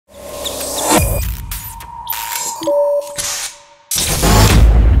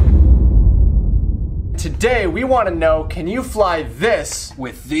today we want to know, can you fly this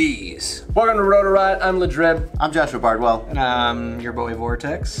with these? Welcome to Rotor Riot, I'm Drib. I'm Joshua Bardwell. And I'm your boy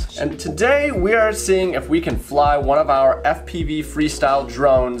Vortex. And today we are seeing if we can fly one of our FPV Freestyle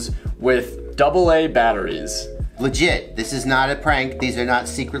drones with AA batteries. Legit, this is not a prank. These are not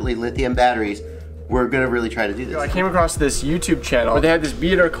secretly lithium batteries. We're gonna really try to do this. I came across this YouTube channel where they had this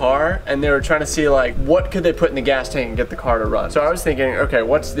beater car and they were trying to see like what could they put in the gas tank and get the car to run. So I was thinking, okay,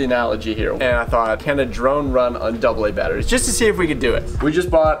 what's the analogy here? And I thought, can a drone run on AA batteries? Just to see if we could do it. We just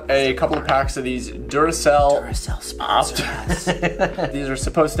bought a couple of packs of these Duracell sponsor us. These are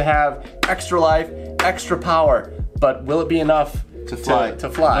supposed to have extra life, extra power, but will it be enough to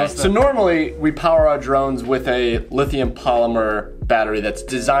fly? So normally we power our drones with a lithium polymer battery that's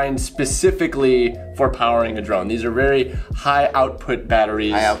designed specifically for powering a drone. These are very high output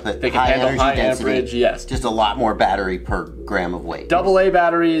batteries. High output, they can handle high amperage, yes. Just a lot more battery per gram of weight. AA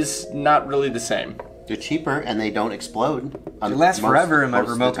batteries, not really the same. They're cheaper and they don't explode. They last forever in my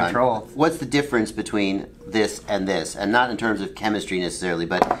remote control. What's the difference between this? And not in terms of chemistry necessarily,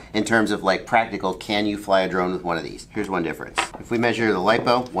 but in terms of like practical, can you fly a drone with one of these? Here's one difference. If we measure the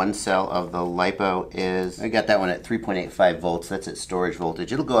LiPo, one cell of the LiPo is, I got that one at 3.85 volts, that's at storage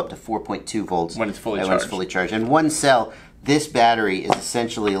voltage. It'll go up to 4.2 volts when it's fully charged. And one cell, this battery is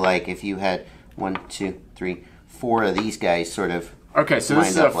essentially like if you had 1, 2, 3, 4 of these guys sort of okay, so this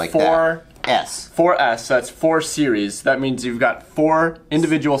is a like 4S, so that's 4 series. That means you've got 4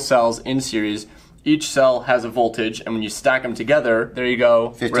 individual cells in series. Each cell has a voltage, and when you stack them together, there you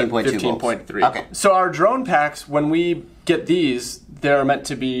go, 15.3. Okay. So our drone packs, when we get these, they're meant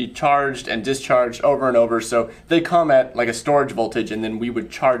to be charged and discharged over and over, so they come at like a storage voltage, and then we would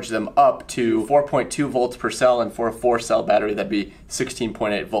charge them up to 4.2 volts per cell, and for a 4-cell battery, that'd be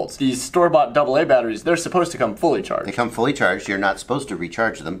 16.8 volts. These store-bought AA batteries, they're supposed to come fully charged. They come fully charged. You're not supposed to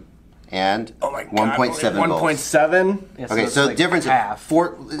recharge them. And oh my God, 1.7 volts. 1.7? Yeah, okay, so like difference half.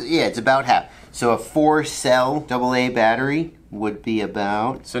 Yeah, it's about half. So a 4-cell AA battery would be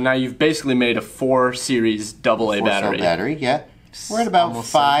about. So now you've basically made a 4 series AA battery. Battery, yeah. We're at about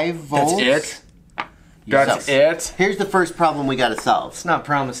 5 volts. That's it. That's it. Here's the first problem we got to solve. It's not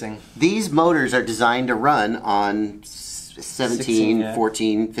promising. These motors are designed to run on 17,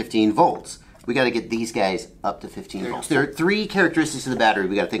 14, 15 volts. We got to get these guys up to 15 volts. There are 3 characteristics of the battery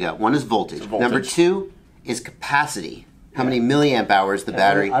we got to think about. One is voltage. Number 2 is capacity. How many milliamp hours the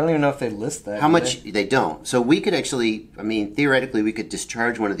battery. I don't even know if they list that. How much they don't. So we could actually, I mean, theoretically, we could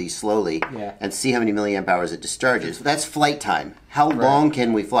discharge one of these slowly and see how many milliamp hours it discharges. That's flight time. How long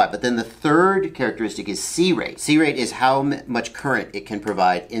can we fly? But then the third characteristic is C rate. C rate is how much current it can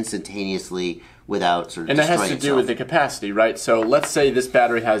provide instantaneously without sort of destroying itself. And that has to do with the capacity, right? So let's say this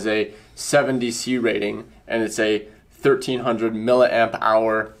battery has a 70 C rating and it's a 1300 milliamp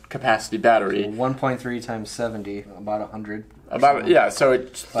hour capacity battery. 1.3 times 70, about 100. Yeah, so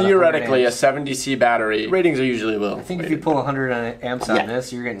it's theoretically a 70 C battery. Ratings are usually low. I think if you pull 100 amps on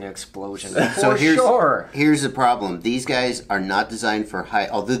this, you're getting an explosion. So here's the problem. These guys are not designed for high,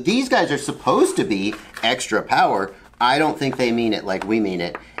 although these guys are supposed to be extra power, I don't think they mean it like we mean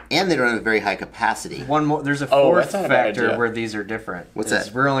it. And they don't have a very high capacity. One more, there's a fourth factor where these are different. What's that?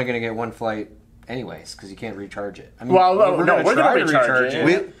 We're only going to get one flight anyways, because you can't recharge it. I mean, well, we're going to recharge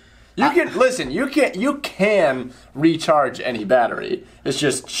it. You can recharge any battery. It's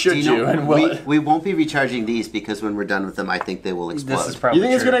just we won't be recharging these because when we're done with them, I think they will explode. This is probably you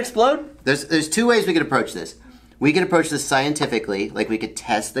think it's going to explode? There's 2 ways we could approach this. We could approach this scientifically, like we could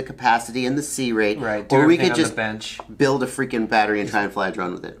test the capacity and the C rate, or we could just build a freaking battery and try and fly a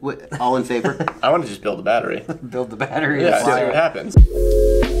drone with it. All in favor? I want to just build a battery. Build the battery. Yeah, see what happens.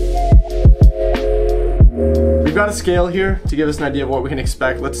 We've got a scale here to give us an idea of what we can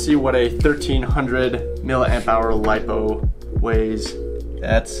expect. Let's see what a 1300 milliamp hour LiPo weighs.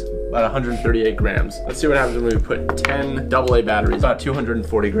 That's about 138 grams. Let's see what happens when we put 10 AA batteries, about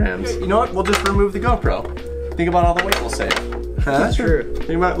 240 grams. You know what? We'll just remove the GoPro. Think about all the weight we'll save. That's true.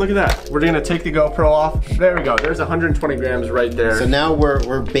 Think about, look at that. We're gonna take the GoPro off. There we go. There's 120 grams right there. So now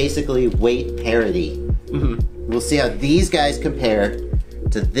we're basically weight parity. We'll see how these guys compare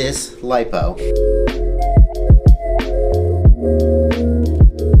to this LiPo.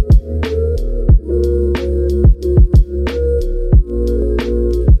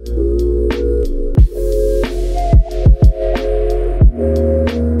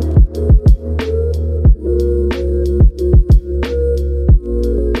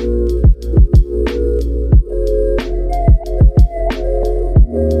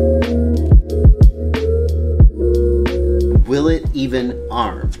 Will it even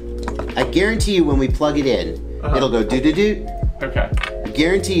arm? I guarantee you when we plug it in, it'll go doo-doo-doo. Okay. I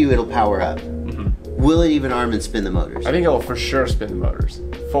guarantee you it'll power up. will it even arm and spin the motors? I think it'll for sure spin the motors.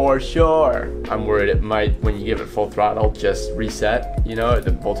 For sure. I'm worried it might, when you give it full throttle, just reset. You know, the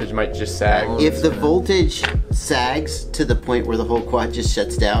voltage might just sag. If the voltage sags to the point where the whole quad just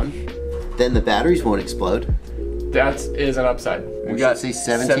shuts down, then the batteries won't explode. That is an upside. We got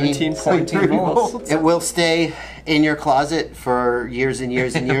 17.3 volts. It will stay in your closet for years and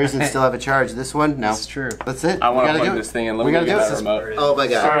years and years and still have a charge. This one, no. That's true. That's it. I want to plug this thing in. Let me gotta get do that it. remote. Oh my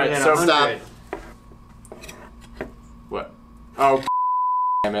god. All right, so stop. What? Oh,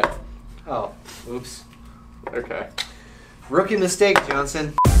 damn it. Oh, oops. Okay. Rookie mistake,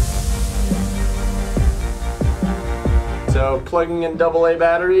 Johnson. So plugging in AA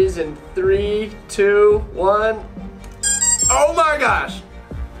batteries in 3, 2, 1. Oh my gosh!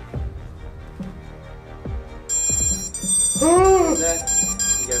 You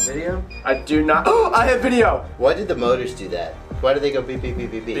got video? I do not. Oh, I have video. Why did the motors do that? Why did they go beep beep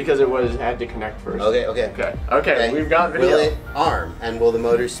beep beep beep? Because it had to connect first. Okay. We've got video. Will it arm and will the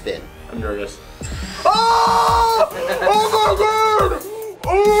motors spin? I'm nervous. Oh! Oh my god!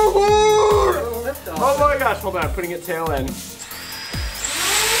 Oh my god! Oh my gosh! Hold on, I'm putting it tail in.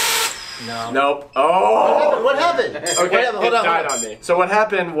 No. Nope. Oh! What happened? Okay, Hold it on. died on me. So what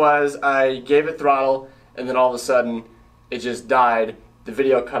happened was I gave it throttle, and then all of a sudden, it just died. The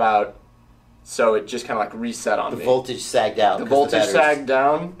video cut out, so it just kind of like reset on me. The voltage sagged out. The voltage sagged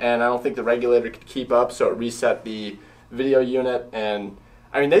down, and I don't think the regulator could keep up, so it reset the video unit. And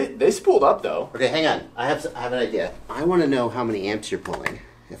I mean, they spooled up though. Okay, hang on. I have an idea. I want to know how many amps you're pulling.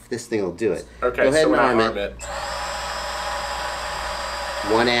 If this thing will do it. Okay, go ahead so and when I arm it.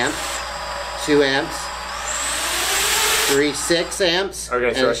 1 amp, 2 amps, 3, 6 amps.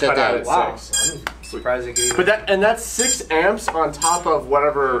 Okay, so and it cut out at Wow. 6. I'm surprised it gave. But that's 6 amps on top of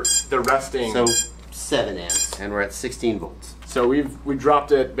whatever the resting. So 7 amps, and we're at 16 volts. So we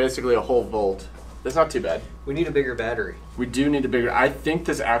dropped it basically a whole volt. That's not too bad. We need a bigger battery. We do need a bigger. I think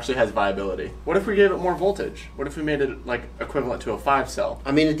this actually has viability. What if we gave it more voltage? What if we made it like equivalent to a 5 cell?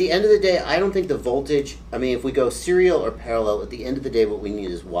 I mean, at the end of the day, I don't think the voltage. I mean, if we go serial or parallel, at the end of the day, what we need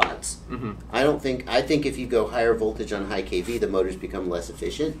is watts. Mm-hmm. I think if you go higher voltage on high kV, the motors become less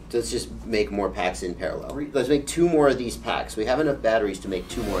efficient. Let's just make more packs in parallel. Let's make 2 more of these packs. We have enough batteries to make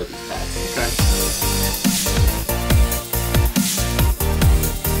 2 more of these packs. Okay.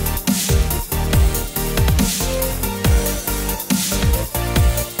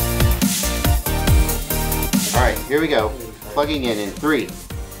 Here we go. Plugging in 3,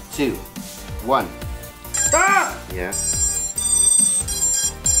 2, 1. Ah! Yeah.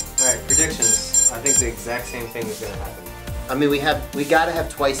 Alright, predictions. I think the exact same thing is gonna happen. I mean, we gotta have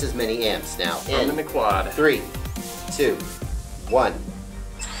twice as many amps now. I'm in the quad. 3, 2, 1.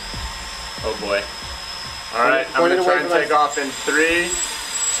 Oh boy. Alright, I'm gonna try and take off in 3,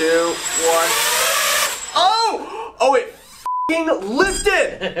 2, 1. Oh! Oh, it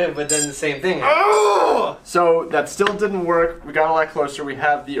lifted! But then the same thing. Oh! So that still didn't work. We got a lot closer. We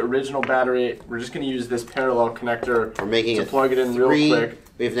have the original battery. We're just going to use this parallel connector to plug it in real quick.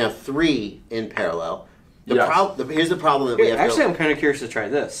 We have now 3 in parallel. Yes. Here's the problem that we have. Actually, I'm kind of curious to try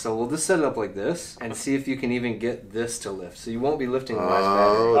this. So we'll just set it up like this and see if you can even get this to lift. So you won't be lifting the last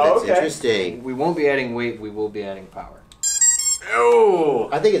battery. Oh, that's okay. Interesting. We won't be adding weight. We will be adding power. Oh!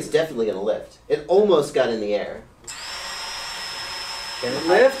 I think it's definitely going to lift. It almost got in the air. Can it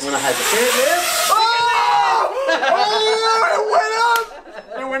lift? Can it lift? Oh! Oh! It went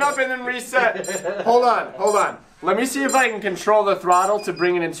up! It went up and then reset. Hold on. Let me see if I can control the throttle to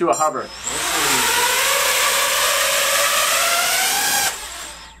bring it into a hover.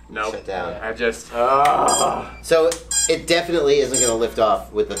 Nope. Shut down. I just. So it definitely isn't going to lift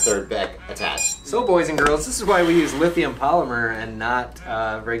off with the 3rd back attached. So boys and girls, this is why we use lithium polymer and not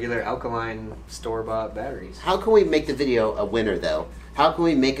regular alkaline store-bought batteries. How can we make the video a winner though? How can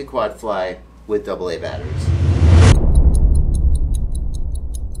we make a quad fly with AA batteries?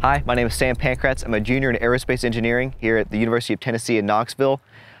 Hi, my name is Sam Pankratz. I'm a junior in aerospace engineering here at the University of Tennessee in Knoxville.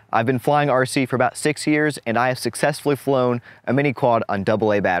 I've been flying RC for about 6 years, and I have successfully flown a mini quad on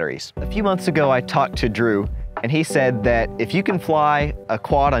AA batteries. A few months ago, I talked to Drew, and he said that if you can fly a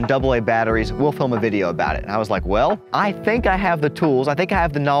quad on AA batteries, we'll film a video about it. And I was like, well, I think I have the tools, I think I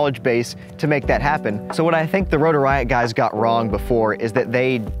have the knowledge base to make that happen. So what I think the Rotor Riot guys got wrong before is that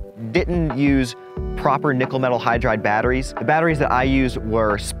they didn't use proper nickel metal hydride batteries. The batteries that I used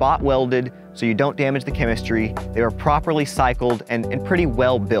were spot welded, so you don't damage the chemistry. They were properly cycled and pretty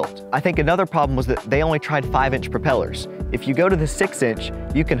well built. I think another problem was that they only tried 5-inch propellers. If you go to the 6-inch,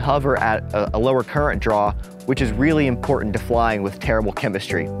 you can hover at a lower current draw, which is really important to flying with terrible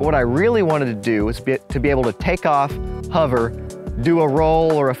chemistry. But what I really wanted to do was to be able to take off, hover, do a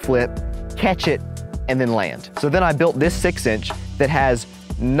roll or a flip, catch it, and then land. So then I built this 6-inch that has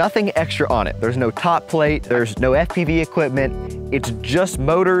nothing extra on it. There's no top plate, there's no FPV equipment. It's just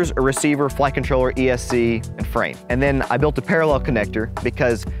motors, a receiver, flight controller, ESC, and frame. And then I built a parallel connector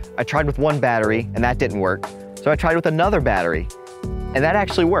because I tried with one battery and that didn't work. So I tried with another battery and that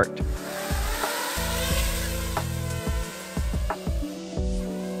actually worked. You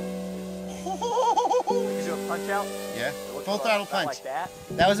do a punch out? Yeah, full throttle punch. Like that?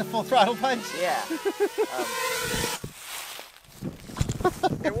 That was a full throttle punch? Yeah.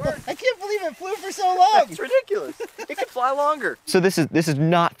 It worked. I can't believe it flew for so long. It's ridiculous. It could fly longer. So this is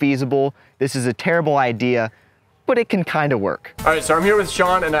not feasible. This is a terrible idea, but it can kind of work. All right, so I'm here with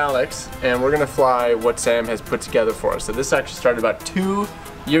Shawn and Alex, and we're gonna fly what Sam has put together for us. So this actually started about 2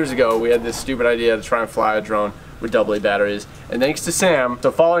 years ago. We had this stupid idea to try and fly a drone with AA batteries. And thanks to Sam,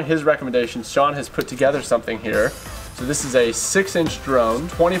 so following his recommendations, Shawn has put together something here. So this is a 6-inch drone,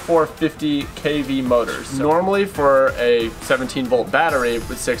 2450 kV motors. So normally for a 17-volt battery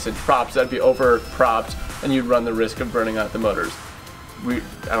with 6-inch props, that'd be over propped and you'd run the risk of burning out the motors. I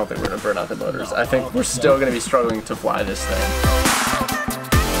don't think we're gonna burn out the motors. I think we're still gonna be struggling to fly this thing.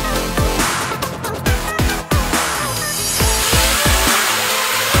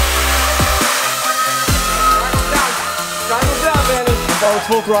 Oh, it's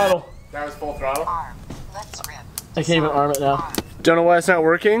full throttle. That was full throttle? I can't even arm it now. Don't know why it's not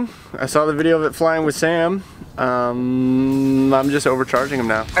working. I saw the video of it flying with Sam. I'm just overcharging him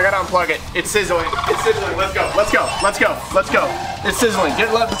now. I gotta unplug it. It's sizzling. It's sizzling. Let's go. Let's go. Let's go. Let's go. It's sizzling.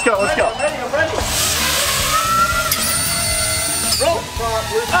 Let's go. Let's go. I'm ready. Roll.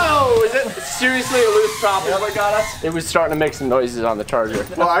 Oh, is it seriously a loose prop? Oh my god. It was starting to make some noises on the charger.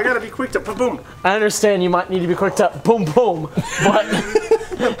 Well, I gotta be quick to boom. I understand you might need to be quick to boom boom, but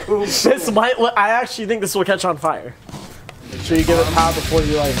this might. I actually think this will catch on fire. Make sure you give it power before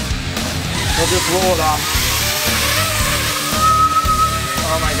you like. We'll just roll it off.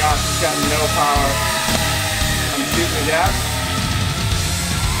 Oh my gosh, it's got no power. I'm shooting the gas.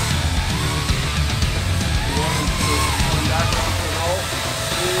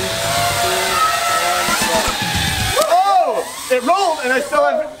 Oh! It rolled and I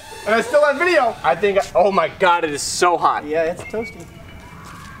still have video. I think, oh my god, it is so hot. Yeah, it's toasty.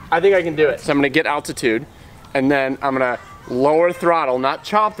 I think I can do it. So I'm gonna get altitude and then I'm gonna lower throttle, not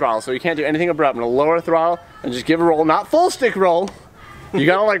chop throttle, so you can't do anything abrupt. I'm gonna lower throttle and just give a roll, not full stick roll. You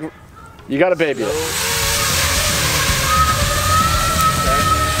gotta like, you gotta baby it. Okay.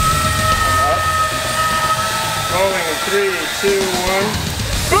 Rolling in 3, 2, 1.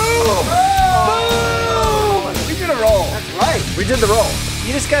 Boom! Oh! Boom! We did a roll. That's right. We did the roll.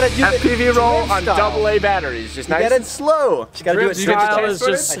 You just gotta do FPV roll on AA batteries, just nice and slow. You gotta do it Style is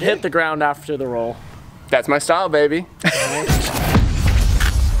just hit the ground after the roll. That's my style, baby.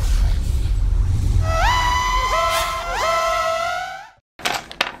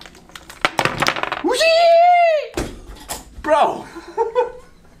 Bro!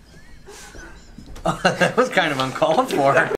 That was kind of uncalled for.